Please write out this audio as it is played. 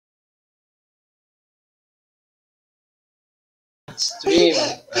stream.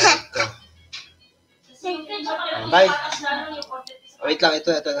 Ito. Bye. Wait lang, ito.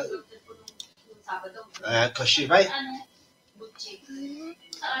 Koshi, bye.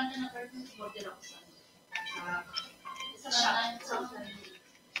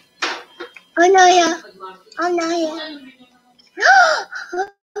 Ano yan?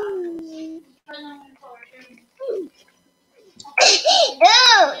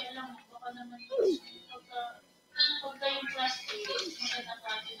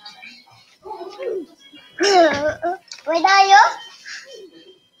 Where are you?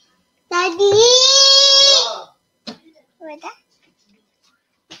 Daddy? Where?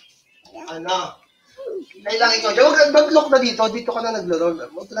 Ano? Kailangan ikaw. Huwag kang mag-look na dito. Dito ka na naglaro.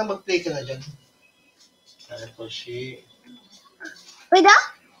 Huwag ka na mag-play ka na dyan. Koshi. Where?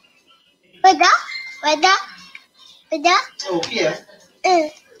 Okay eh.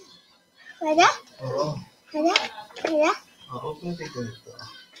 Where? Oo. Where? Oo, kung take ko nito.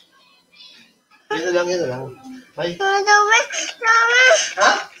 Yan na lang. Bye.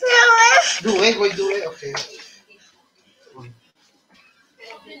 Ha? Do it. Okay.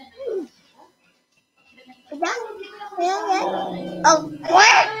 Oh,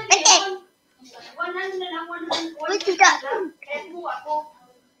 what? Okay. What you got?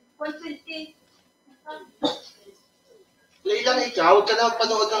 Play lang ikaw. Huwag ka na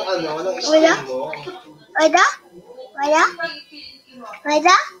magpanood ng stream mo. Where?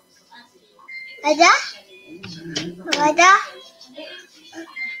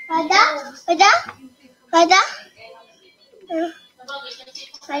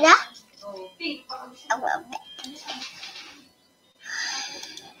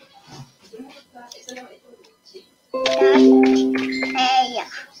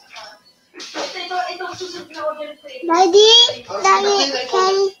 Daddy,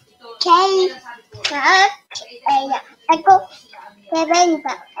 ako,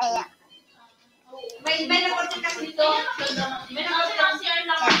 Teresa, May na-order kasi dito. May na-order kasi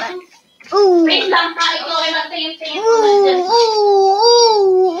Wait lang ka, ikaw ay matayong-tayong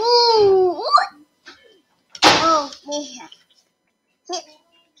Oh, yeah.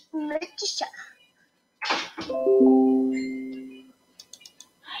 Matisha.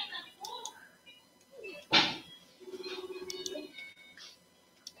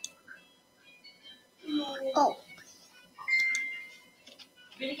 Oh.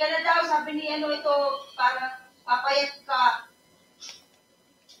 Bili ka na daw, sabi ni ito, para papayat ka.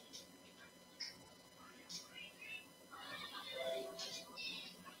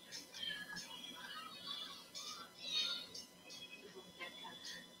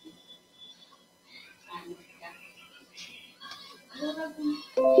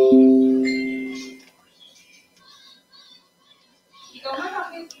 Ikaw na,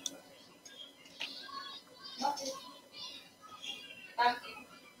 bakit?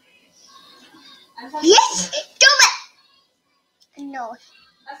 Yes, do it. No.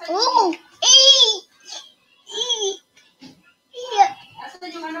 Oh,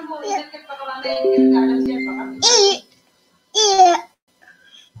 Asan yung ano mo? Ingat pa ka lang na yung galang siya pa kami.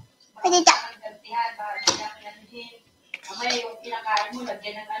 Pwede ka. Gantihan, baka kinakayanin. Mamaya yung pinakain mo,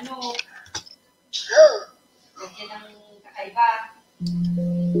 lagyan ng ano. Lagyan ng kakaiba.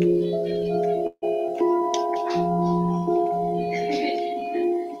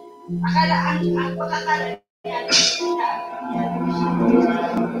 Akala, ang pagkakala niya,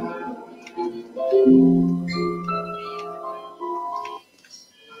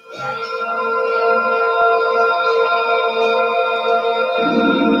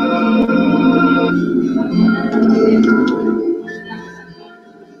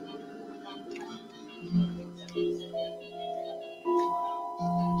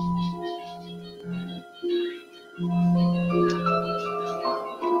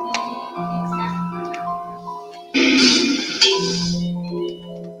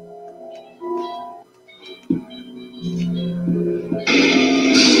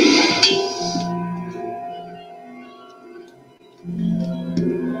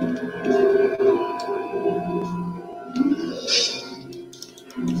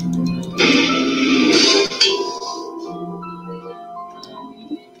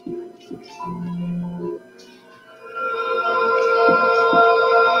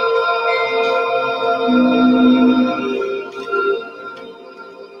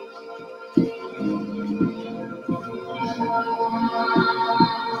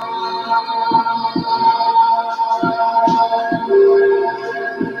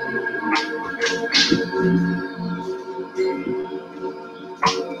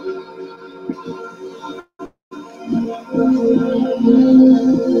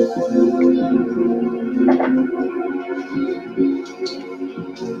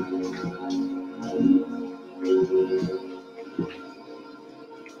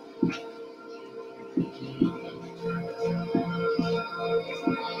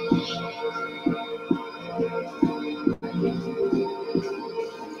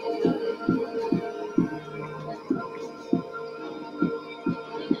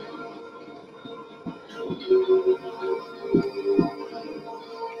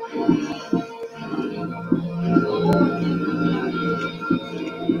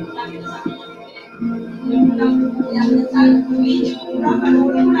 What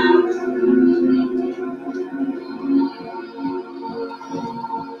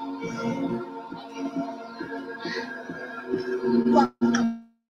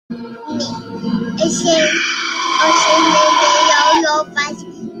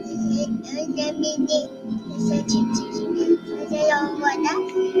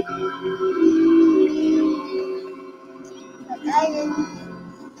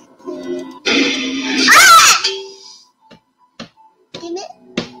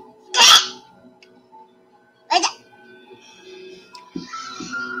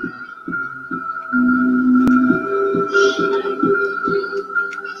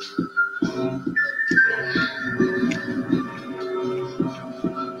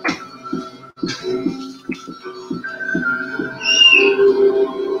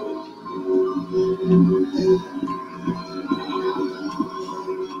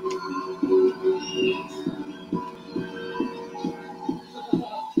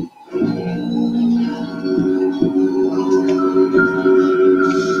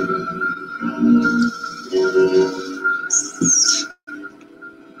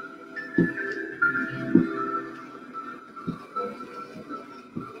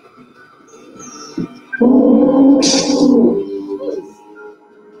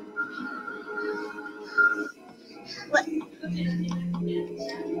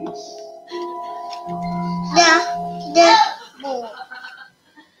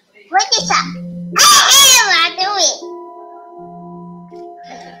is that? What do it?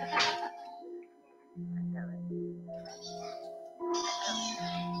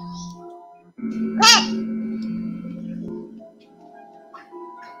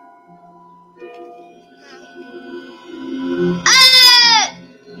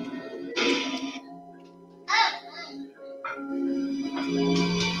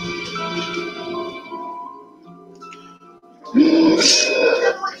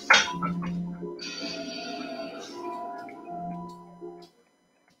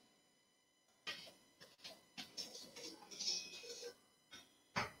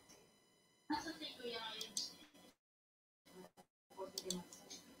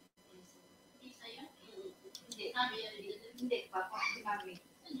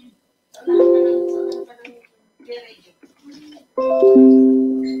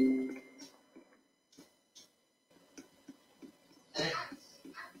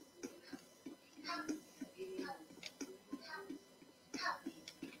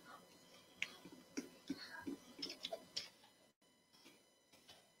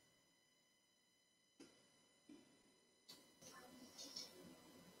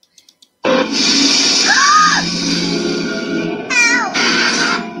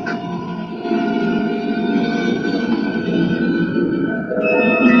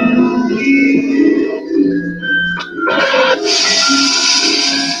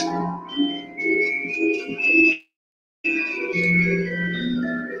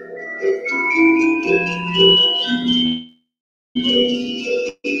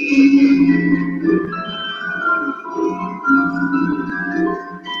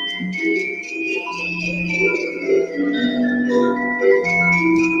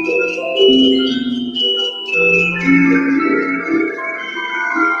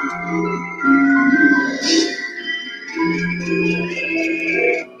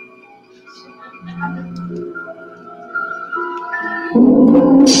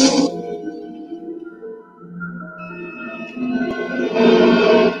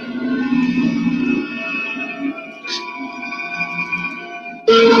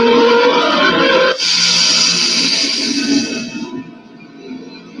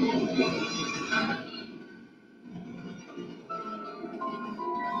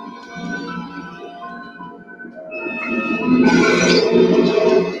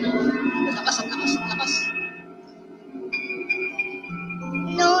 Lakas, ang lakas, ang lakas.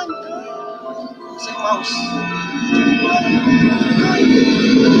 No. Sa mouse.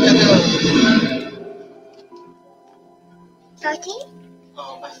 Ganun. 13?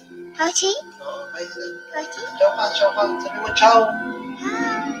 Oo, bye. 13? Oo, bye na lang. 13? Ciao ka, ciao ka. Sabi mo, ciao.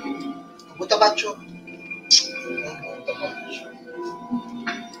 Ah. Buta bacho. Buta bacho.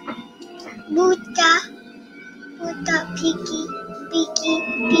 Buta. Buta. Piggy. Piggy.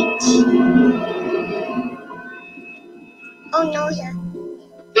 Piggy. Oh no, yeah.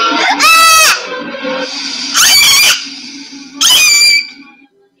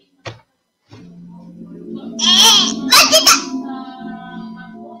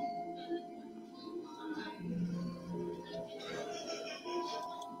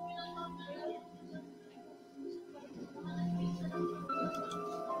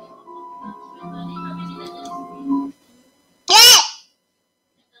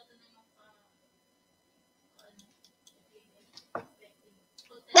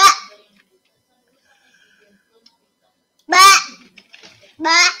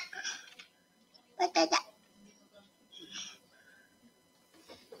 Ba. What is that?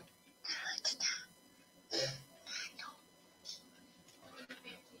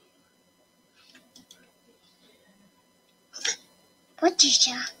 What is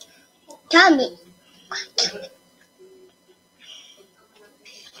that? Tell me.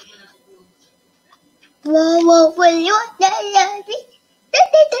 Whoa, will you love me?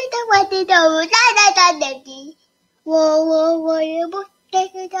 What did you Whoa, will you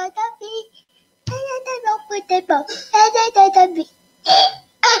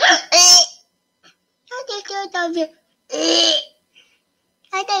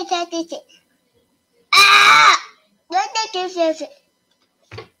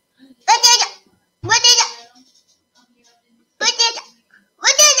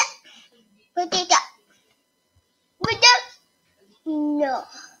No.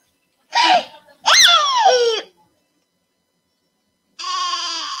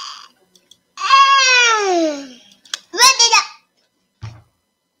 What is that?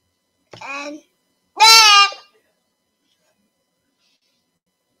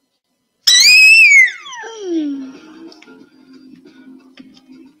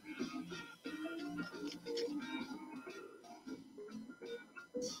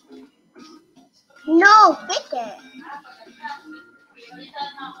 No, Peter.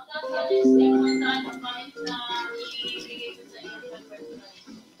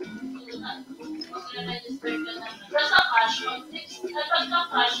 Basta cash,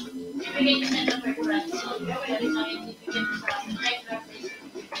 pagka-cash, ibigay niyo sa number price. So, pwede na yung ibigay mo sa regular price.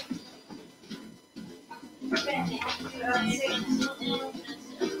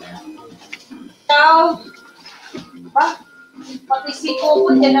 Ikaw, ba? Pati si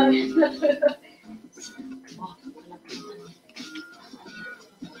Coco, yan ang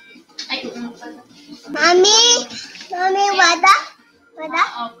ay, Mami, wada? Wada?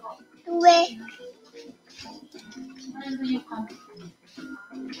 Tuwe. ano yung comment?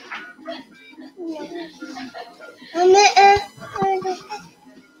 Mami,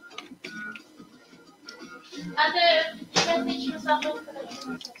 Ate, i-message mo sa akin.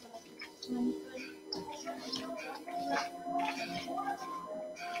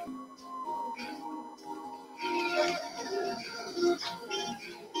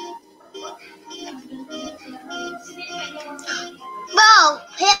 Bo,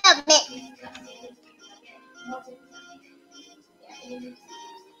 help me.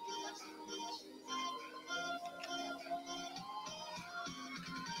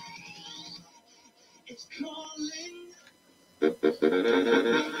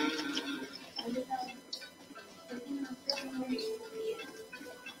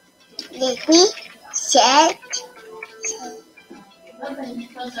 Let me set.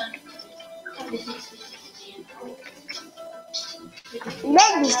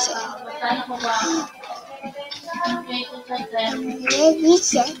 Let me set. Let me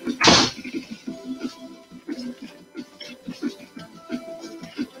set.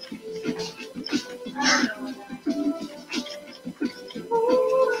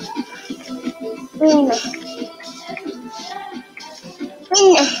 Winner.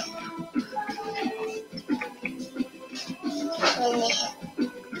 Winner. Winner.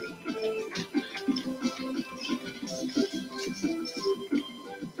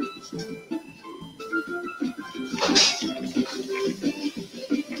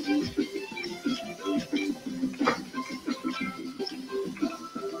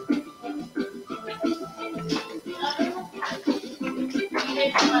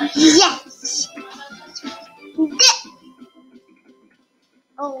 Yes.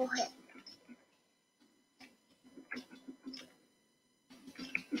 Oh.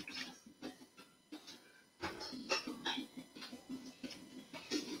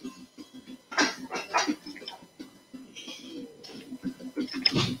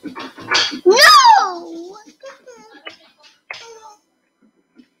 No.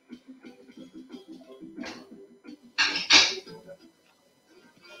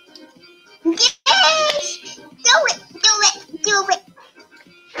 Yes. Do it.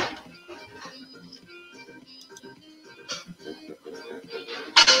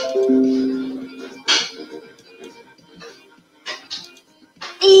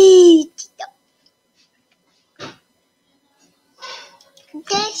 Eat.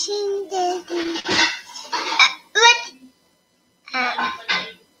 Dashing. What?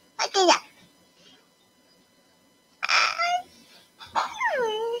 What is that?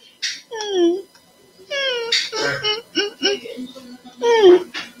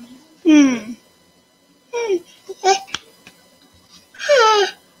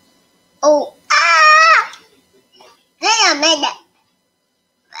 Oh. Wait a minute.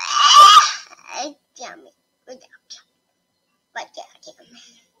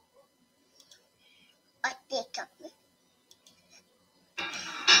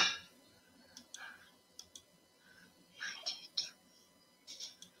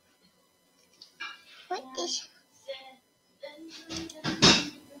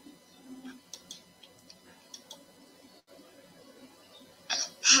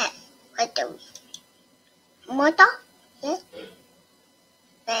 What the motor? Yes.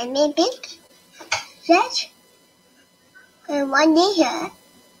 Maybe pink. Yes. And one here.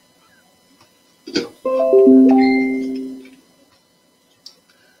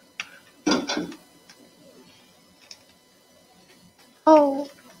 Oh.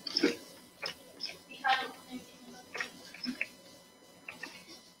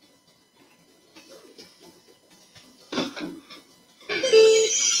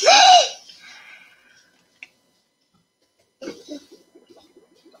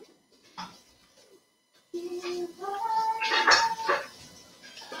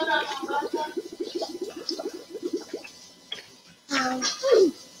 Um,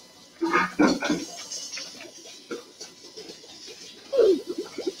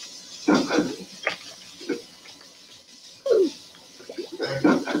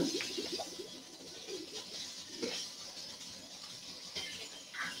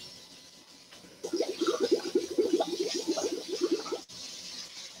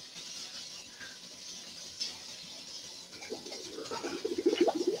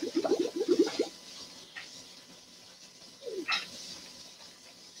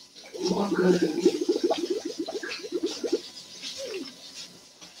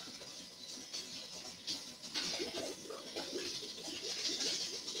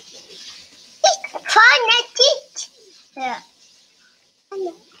 Find a teeth. Here.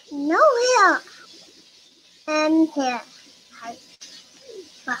 No here. And here. Hi.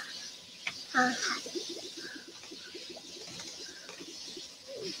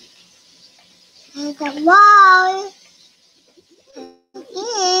 And the wall.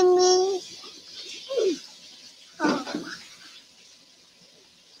 Gimme. Oh,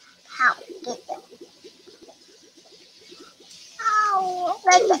 how get it? Ow.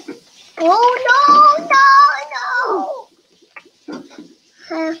 Oh no, no, no.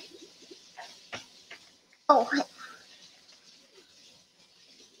 Oh,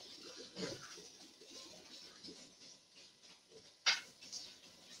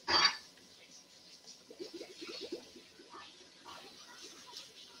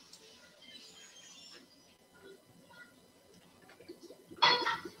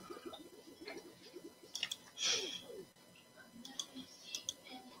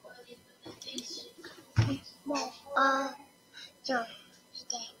 John,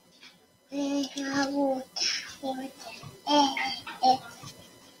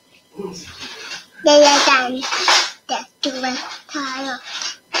 đây là đàn đẹp tuyệt vời thay rồi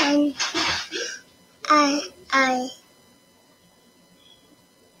anh ai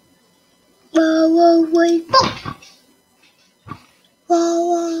bơ bơ quay bốc bơ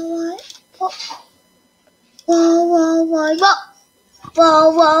bơ bốc bơ bơ quay bốc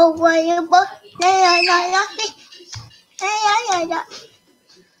bơ bơ quay bốc đây là đi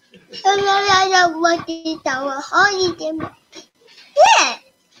đây là bơ đi tàu hỏi đi tìm yeah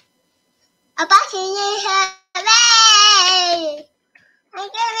Apa sini hooray! I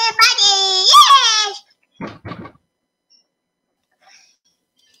give everybody yes!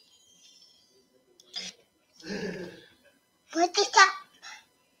 What is that?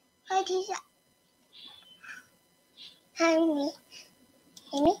 What is that? Honey.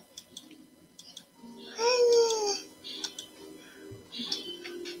 Honey?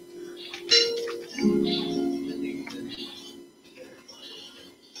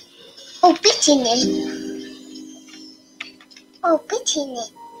 Oh, pitching. Oh, pitching.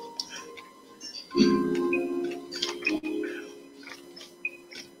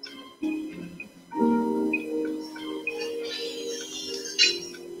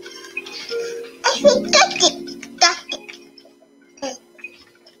 I think got it. Got it.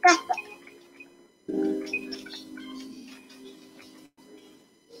 Got it.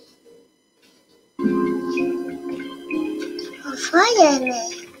 Oh,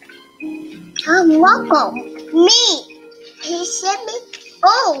 fireman. Welcome. Me. He said me.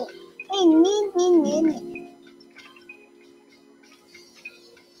 Oh. Hey, me.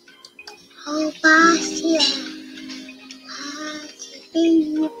 Oh, Basia.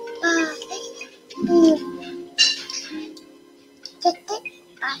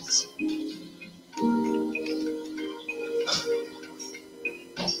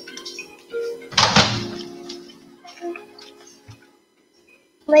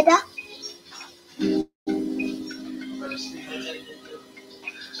 Where that?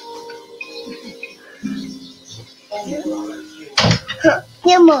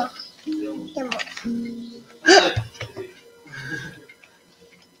 Nhưng mà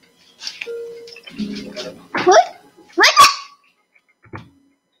what?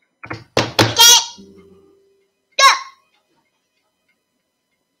 Okay. Go.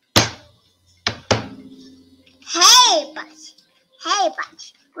 Hey, Buzz. Hey,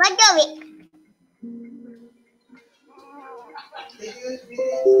 Buzz. What do we?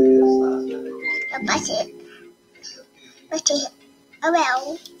 Buzz it. Buzz it. Oh,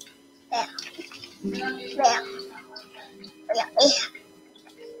 well. Well. Well. Well.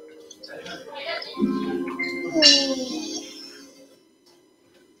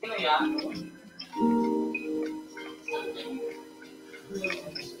 Sino yan?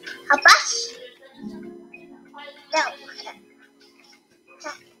 A bus? No.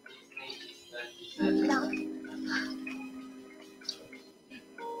 No.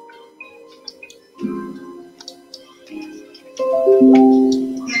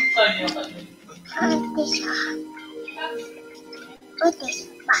 Saan yung kanya? This what is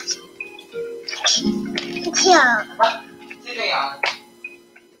bus? It's here. Sino yan?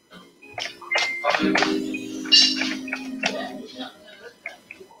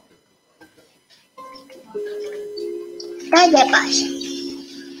 That's the bus.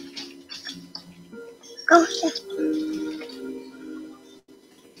 Go here.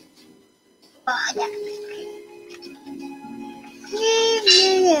 Oh, yeah.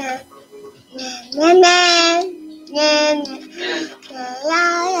 Yeah. Yeah,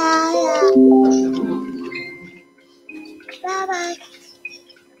 yeah, yeah, yeah. Bye bye.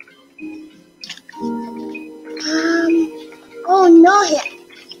 Oh no, here.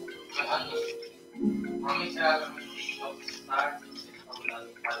 Mami siya start ang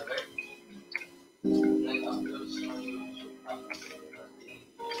laging Albert. Nag-upload siya ng YouTube tapos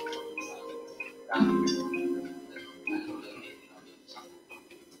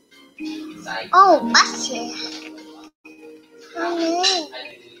Oh, bus here. Oh,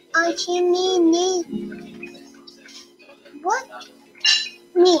 me. What?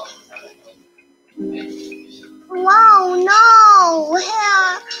 Me. Wow, no.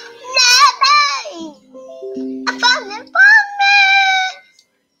 Here. Never. I found it.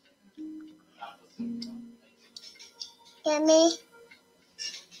 Get me.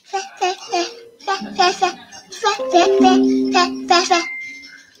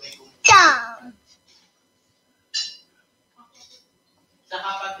 Down. sa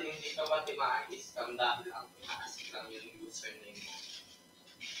kapatid, hindi ka ba ma-scam dahil ang i-ask lang yung username mo.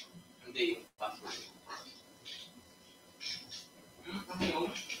 Hindi yung password. Ano yun?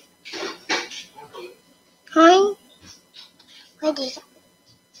 Hi. What is it?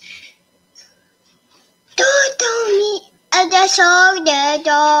 Don't tell me. I just saw the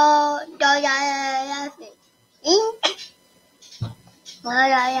door.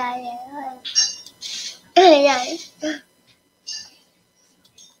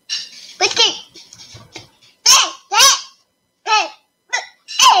 But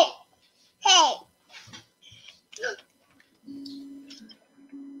hey.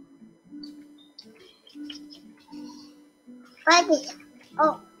 What is it?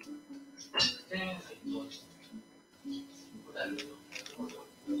 Oh.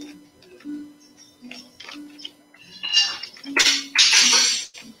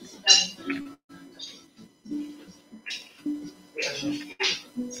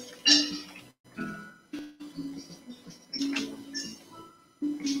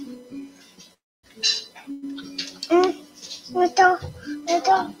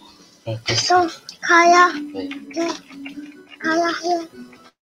 Ito. Kaya. Kaya here.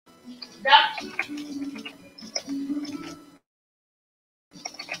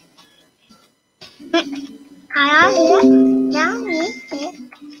 Kaya here. Down here.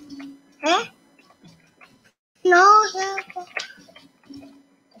 Eh? No, here.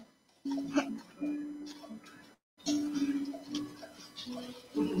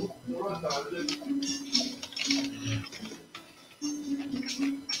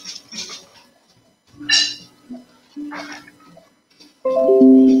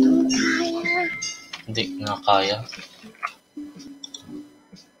 Kaya. Hindi nga kaya.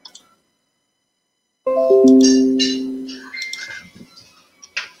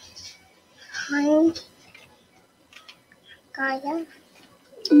 Kaya.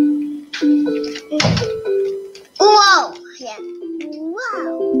 Wow! Yeah.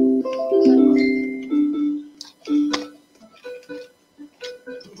 Wow!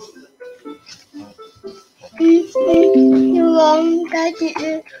 Yung tadi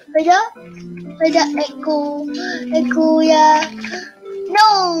ada eko ya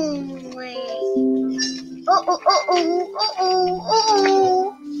no way. Oh.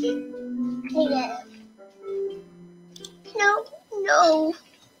 Yeah. No.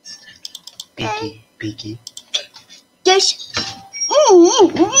 Piggy. Just.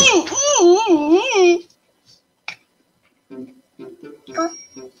 Go.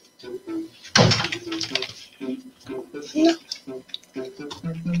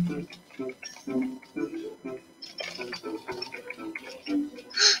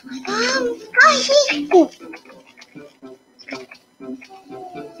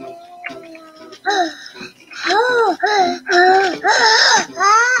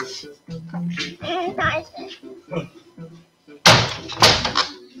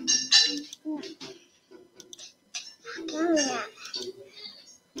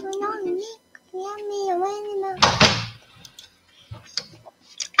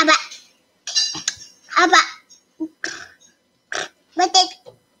 Apa? Apa? Batik.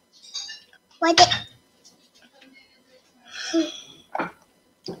 Batik.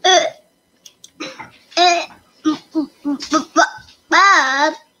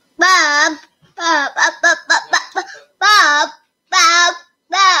 Bab. Bab. Bab. Bab. Bab. Bab. Bab. Bab. Bab.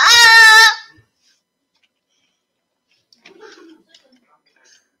 Bab.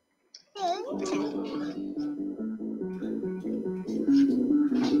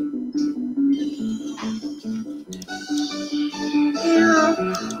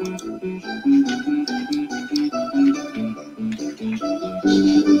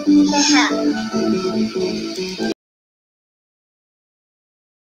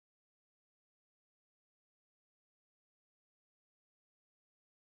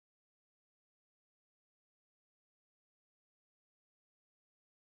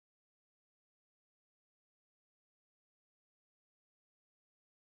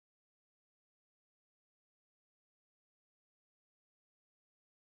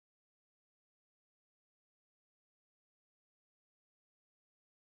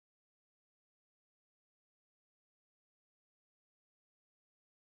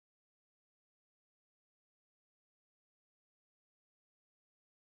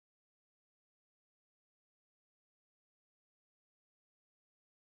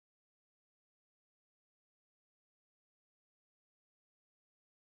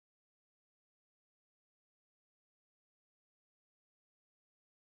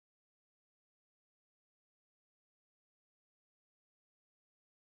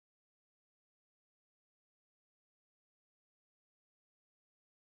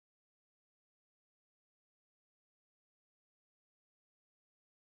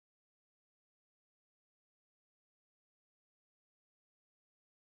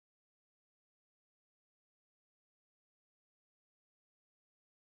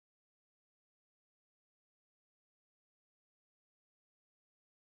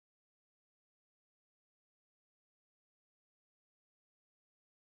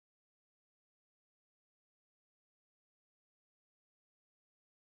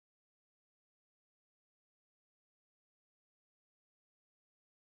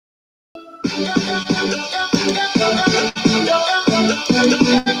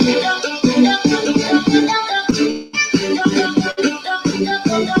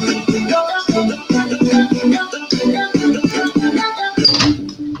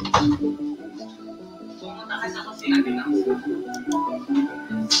 Pumunta ka sa kusina, pinakita.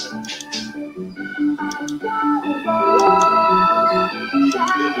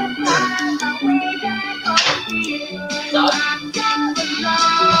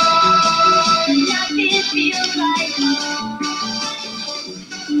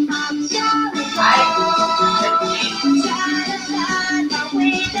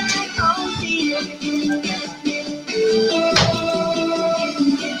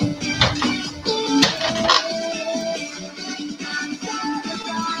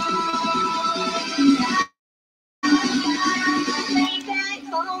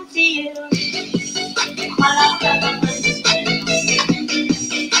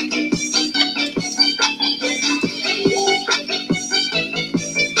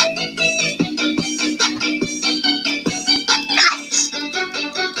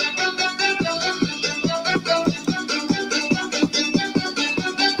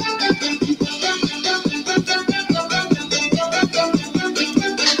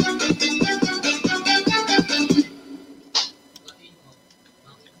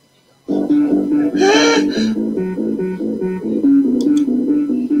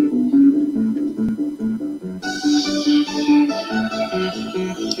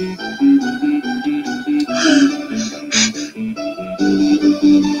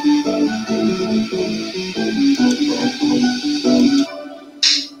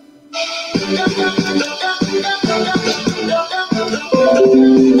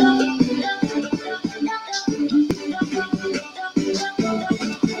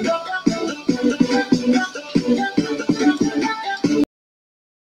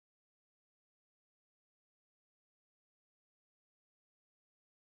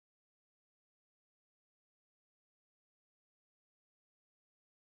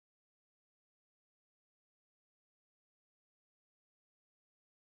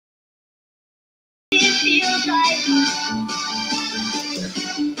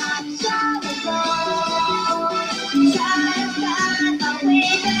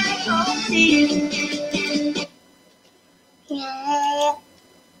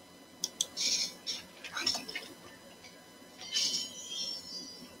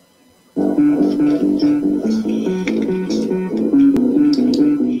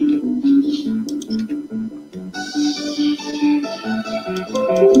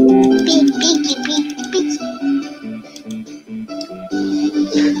 Piggy, piggy, piggy.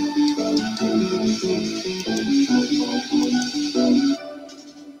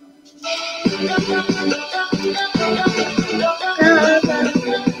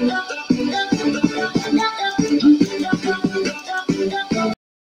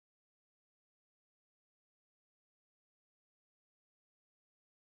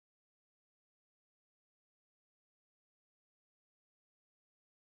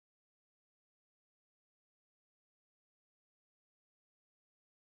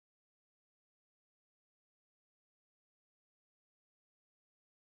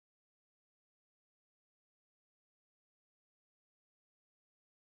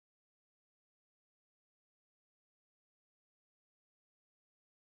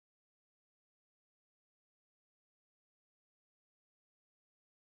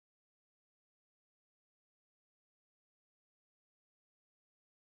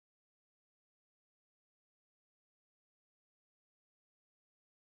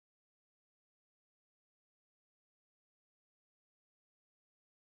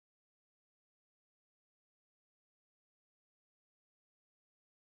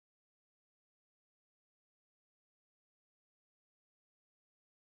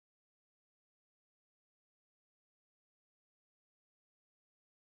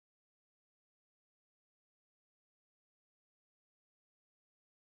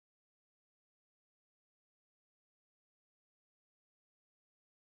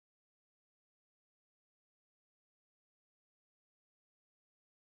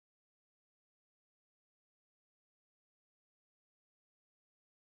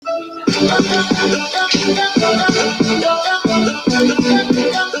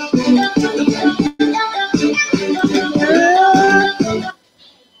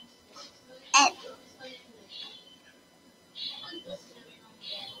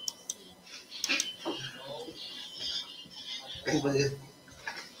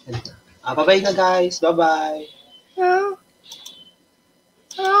 Bye-bye na guys. Bye-bye. Huh?